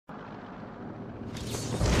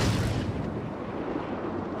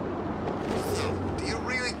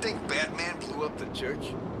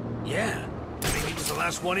church? Yeah. I mean, he was the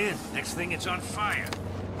last one in. Next thing, it's on fire.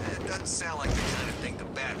 It doesn't sound like the kind of thing the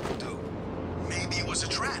Bat would do. Maybe it was a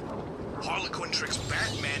trap. Harlequin tricks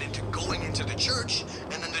Batman into going into the church,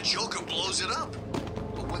 and then the Joker blows it up.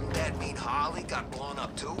 But wouldn't that mean Harley got blown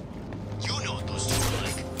up too? You know what those two are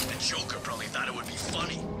like. The Joker probably thought it would be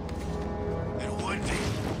funny. It would be.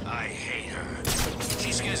 I hate her.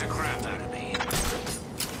 She scares the crap out of me.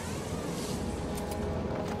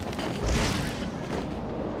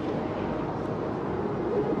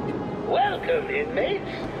 Welcome,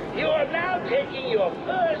 inmates. You are now taking your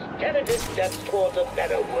first tentative steps towards a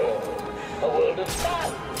better world. A world of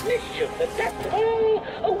fun, mischief, and death. Oh,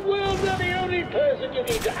 a world where the only person you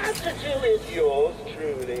need to answer to is yours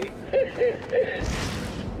truly.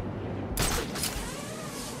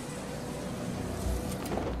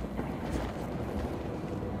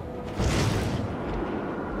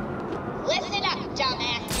 Listen up,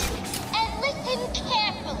 dumbasses, and listen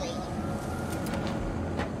carefully.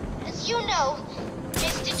 As you know,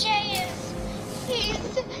 Mr. J he's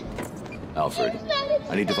Alfred,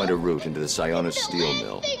 I need to find a route into the SIONIS steel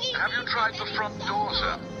mill. Have you tried the front door,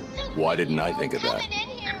 sir? Why didn't I think of that?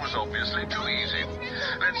 It was obviously too easy.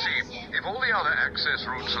 Let's see. If all the other access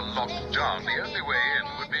routes are locked down, the only way in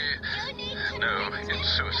would be... No,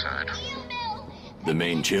 it's suicide. The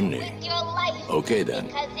main chimney. Okay, then.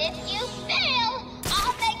 Because if you fail,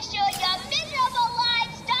 I'll make sure your miserable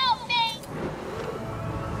lives don't be.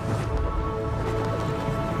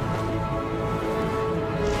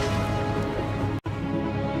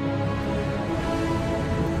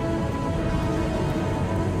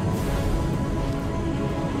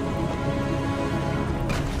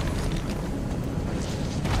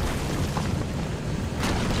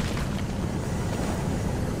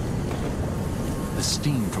 The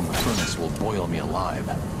steam from the furnace will boil me alive.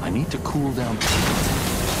 I need to cool down.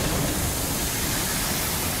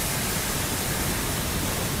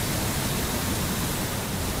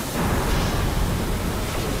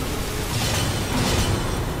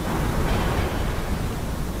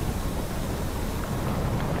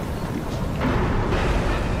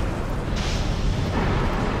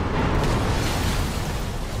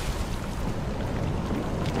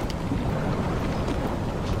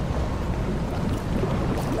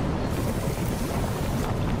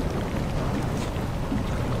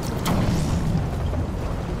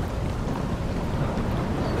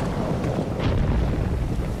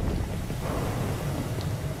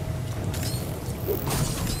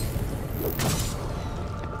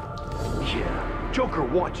 Joker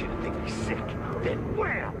wants you to think he's sick. Then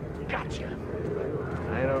wham! Gotcha.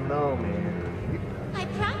 I don't know, man. I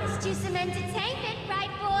promised you some entertainment,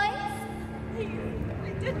 right, boys? I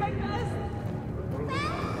did my best. Well,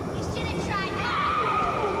 you should have tried that.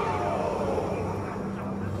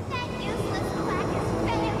 That useless quack has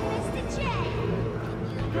fed Mr. J.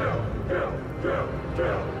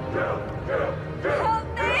 Help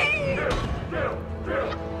me!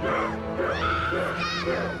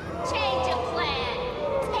 Change of plan.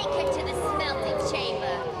 Take her to the smelting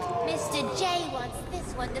chamber. Mr. J wants this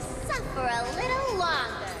one to suffer a little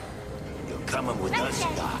longer. You're coming with us,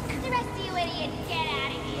 Doc. The rest of you idiots, get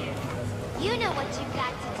out of here. You know what you've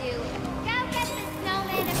got to do. Go get the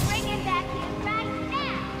snowman and bring him back here right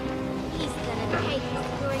now. He's gonna pay for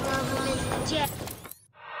screwing over Mr. J.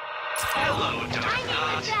 Hello, Dark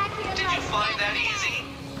Knot. Did you find that easy?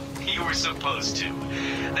 You were supposed to.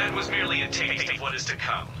 That was merely a taste of what is to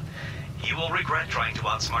come. You will regret trying to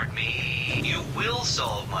outsmart me. You will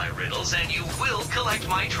solve my riddles, and you will collect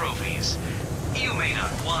my trophies. You may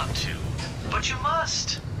not want to, but you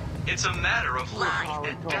must. It's a matter of life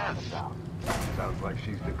and death. Sounds like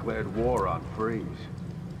she's declared war on Freeze.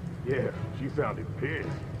 Yeah, she sounded pissed.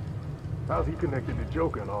 How's he connected to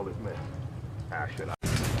Joker and all this mess? Ah, should I?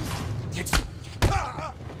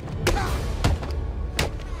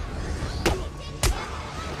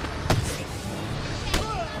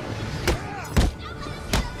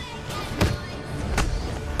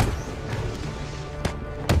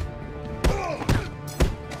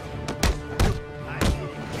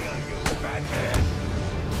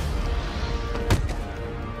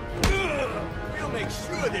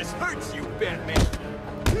 This hurts you, Batman.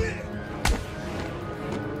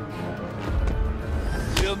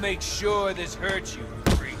 We'll make sure this hurts you,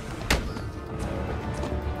 freak.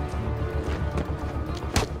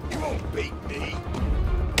 You won't beat me.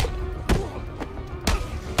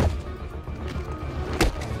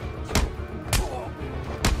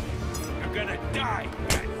 You're gonna die,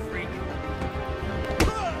 bat freak.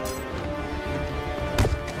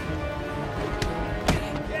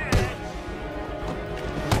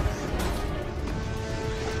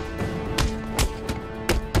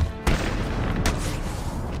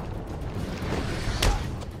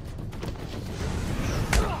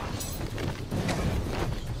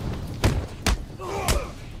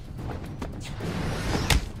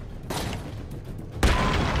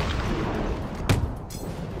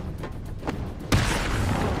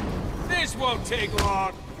 take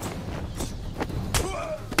long.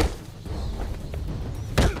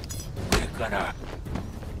 We're gonna...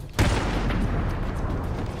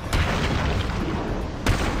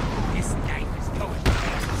 This knife is going to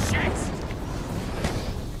your chest.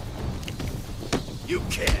 You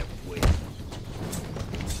can't win.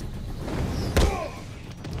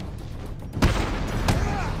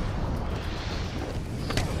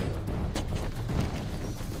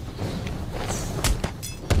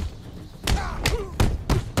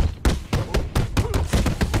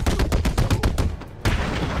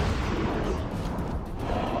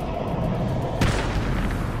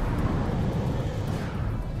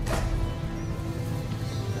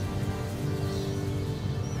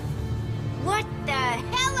 What the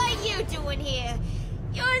hell are you doing here?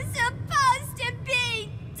 You're supposed to be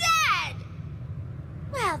dead!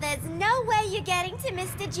 Well, there's no way you're getting to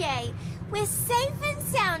Mr. J. We're safe and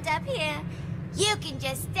sound up here. You can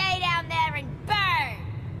just stay down there and burn!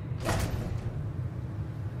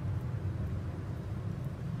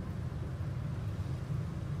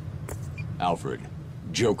 Alfred,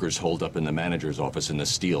 Joker's holed up in the manager's office in the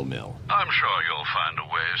steel mill. I'm sure you'll find a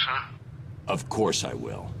way, sir. Of course I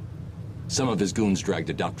will. Some of his goons dragged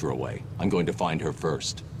a doctor away. I'm going to find her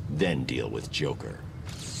first, then deal with Joker.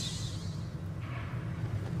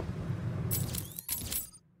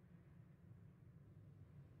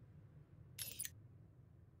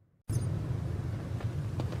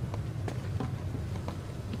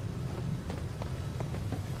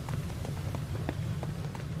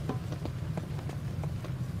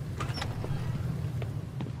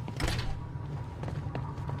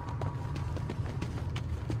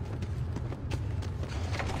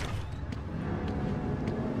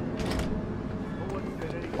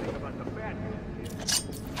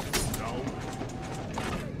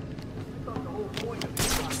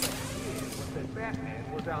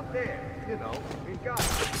 Out there, you know, in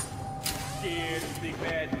Gotham. Scared of big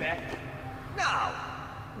bad bat? No,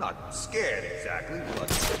 not scared exactly,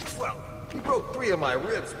 but, well, he broke 3 of my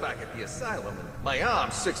ribs back at the asylum and my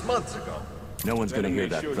arm 6 months ago. No one's gonna hear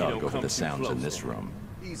make that sure you thug don't over come the too sounds in close, this though. room.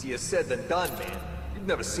 Easier said than done, man. You've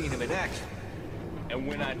never seen him in action. And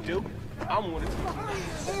when I do, I'm one of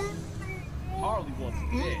the... Harley wants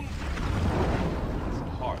him dead.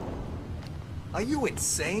 It's Harley. Are you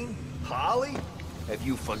insane, Harley? Have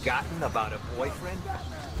you forgotten about a boyfriend?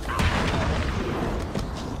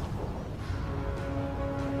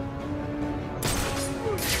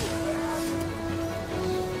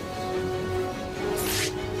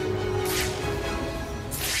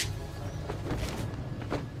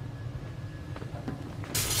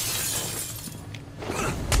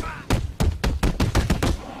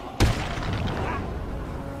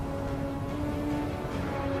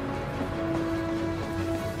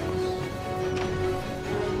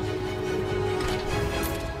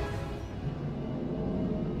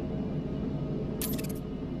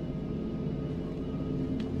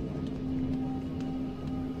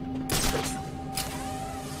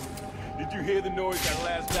 Did you hear the noise that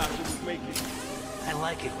last doctor was making? I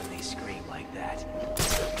like it when they scream like that.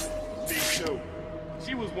 Me too.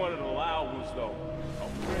 She was one of the loud ones, though. A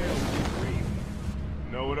real scream.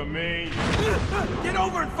 Know what I mean? Get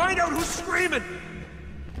over and find out who's screaming!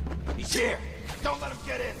 He's here. Don't let him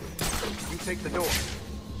get in. You take the door.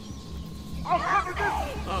 I'll cover this.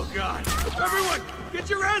 Oh, God. Everyone, get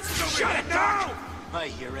your asses over here. Shut it down! I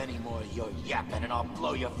hear any more of your yapping and I'll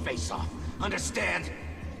blow your face off. Understand?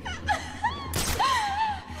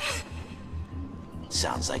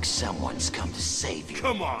 Sounds like someone's come to save you.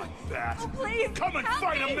 Come on, Bat. Oh, please, Come and help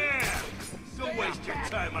fight me. a man. Don't waste your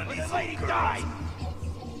time on these lady girls. died.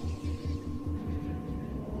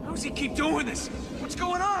 How does he keep doing this? What's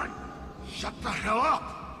going on? Shut the hell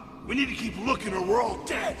up! We need to keep looking or we're all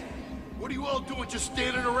dead! What are you all doing just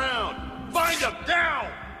standing around? Find them, down!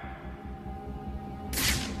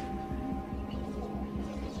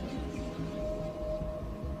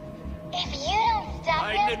 If you don't stop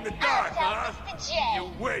Hiding him, in the dark, I'll tell huh? Mr. J. You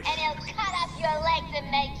wish. And he'll cut off your legs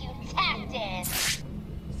and make you tap dance.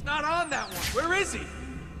 It's not on that one. Where is he?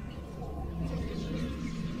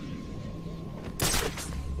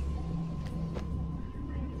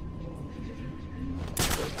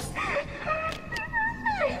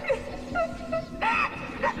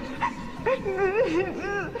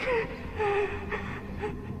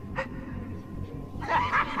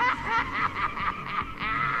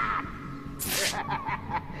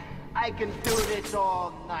 I can do this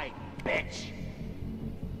all night, bitch.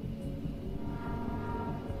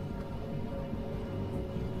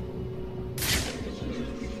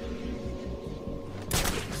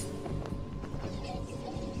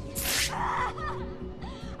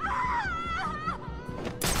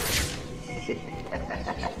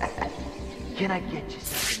 Can I get you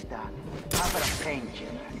something, Doc? How about a painkiller?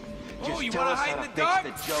 Just you tell wanna us hide how in to the dark?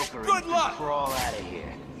 fix the Joker Good and luck! crawl out of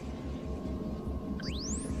here.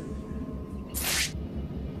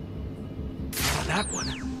 Oh, that one.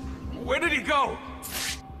 Where did he go?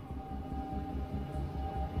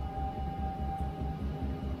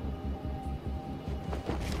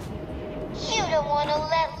 You don't want to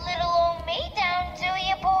let little old me down, do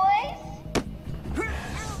you, boys?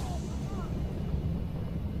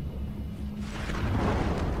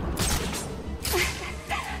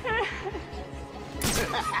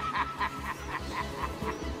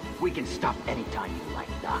 We can stop anytime you like,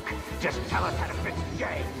 Doc. Just tell us how to fix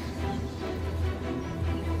Jay.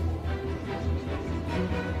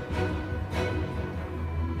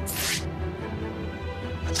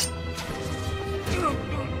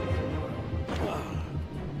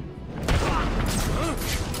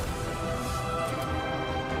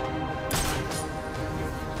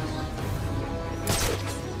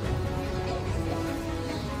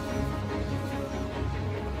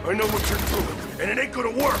 I know what you're doing, and it ain't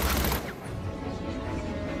gonna work!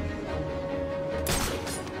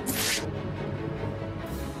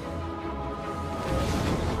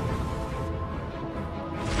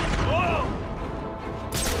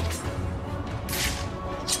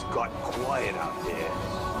 Got quiet out there.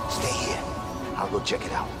 Stay here. I'll go check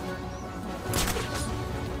it out.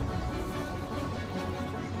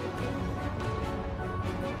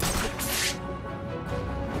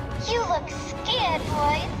 You look scared,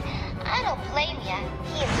 boys. I don't blame ya.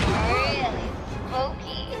 He's really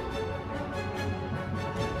spooky.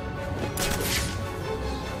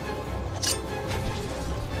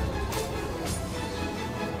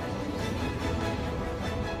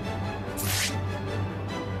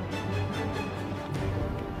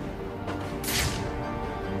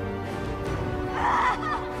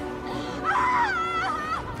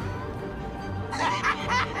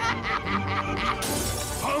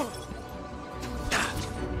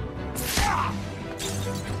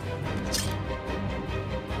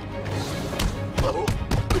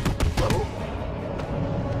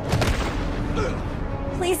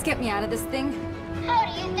 Please get me out of this thing. How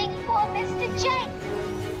do you think poor Mr. J?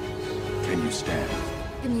 Can you stand?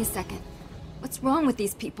 Give me a second. What's wrong with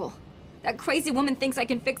these people? That crazy woman thinks I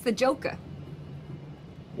can fix the Joker.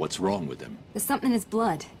 What's wrong with him? There's something in his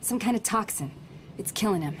blood. Some kind of toxin. It's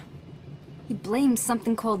killing him. He blames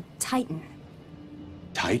something called Titan.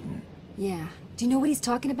 Titan? Yeah. Do you know what he's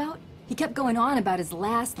talking about? He kept going on about his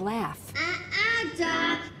last laugh.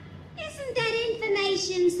 Doc. Isn't that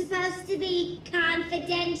information supposed to be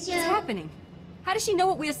confidential? What's happening? How does she know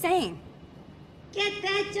what we're saying? Get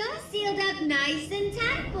that door sealed up nice and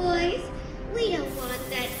tight, boys. We don't want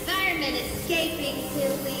that fireman escaping, do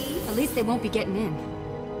we? At least they won't be getting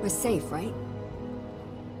in. We're safe, right?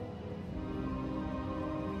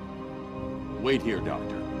 Wait here,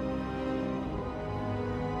 Doctor.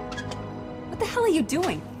 What the hell are you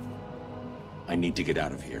doing? I need to get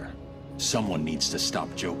out of here. Someone needs to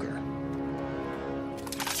stop Joker.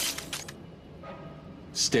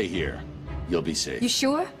 Stay here. You'll be safe. You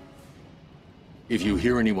sure? If you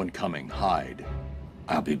hear anyone coming, hide.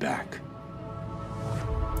 I'll be back.